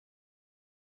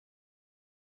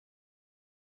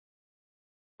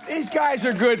These guys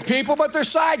are good people, but they're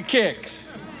sidekicks.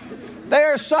 They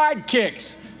are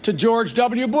sidekicks to George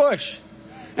W. Bush.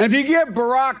 And if you give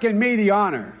Barack and me the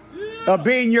honor of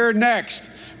being your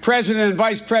next President and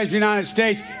Vice President of the United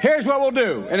States, here's what we'll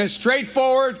do. And it's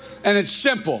straightforward and it's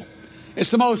simple.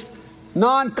 It's the most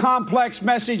non-complex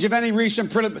message of any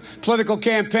recent political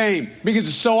campaign because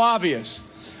it's so obvious.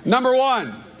 Number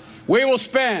one, we will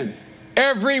spend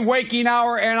every waking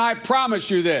hour, and I promise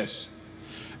you this,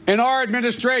 in our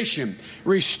administration,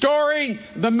 restoring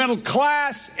the middle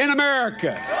class in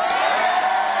America.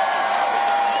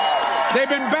 They've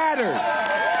been battered.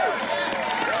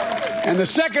 And the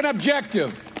second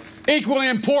objective, equally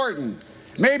important,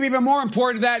 maybe even more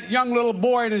important to that young little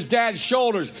boy and his dad's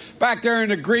shoulders back there in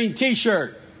the green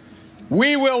T-shirt.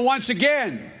 We will once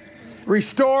again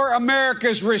restore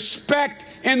America's respect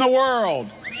in the world.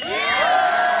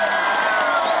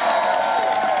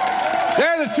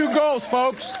 They're the two goals,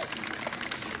 folks.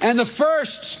 And the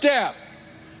first step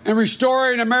in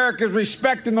restoring America's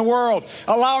respect in the world,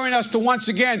 allowing us to once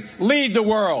again lead the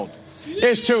world,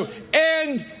 is to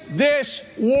end this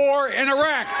war in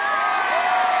Iraq.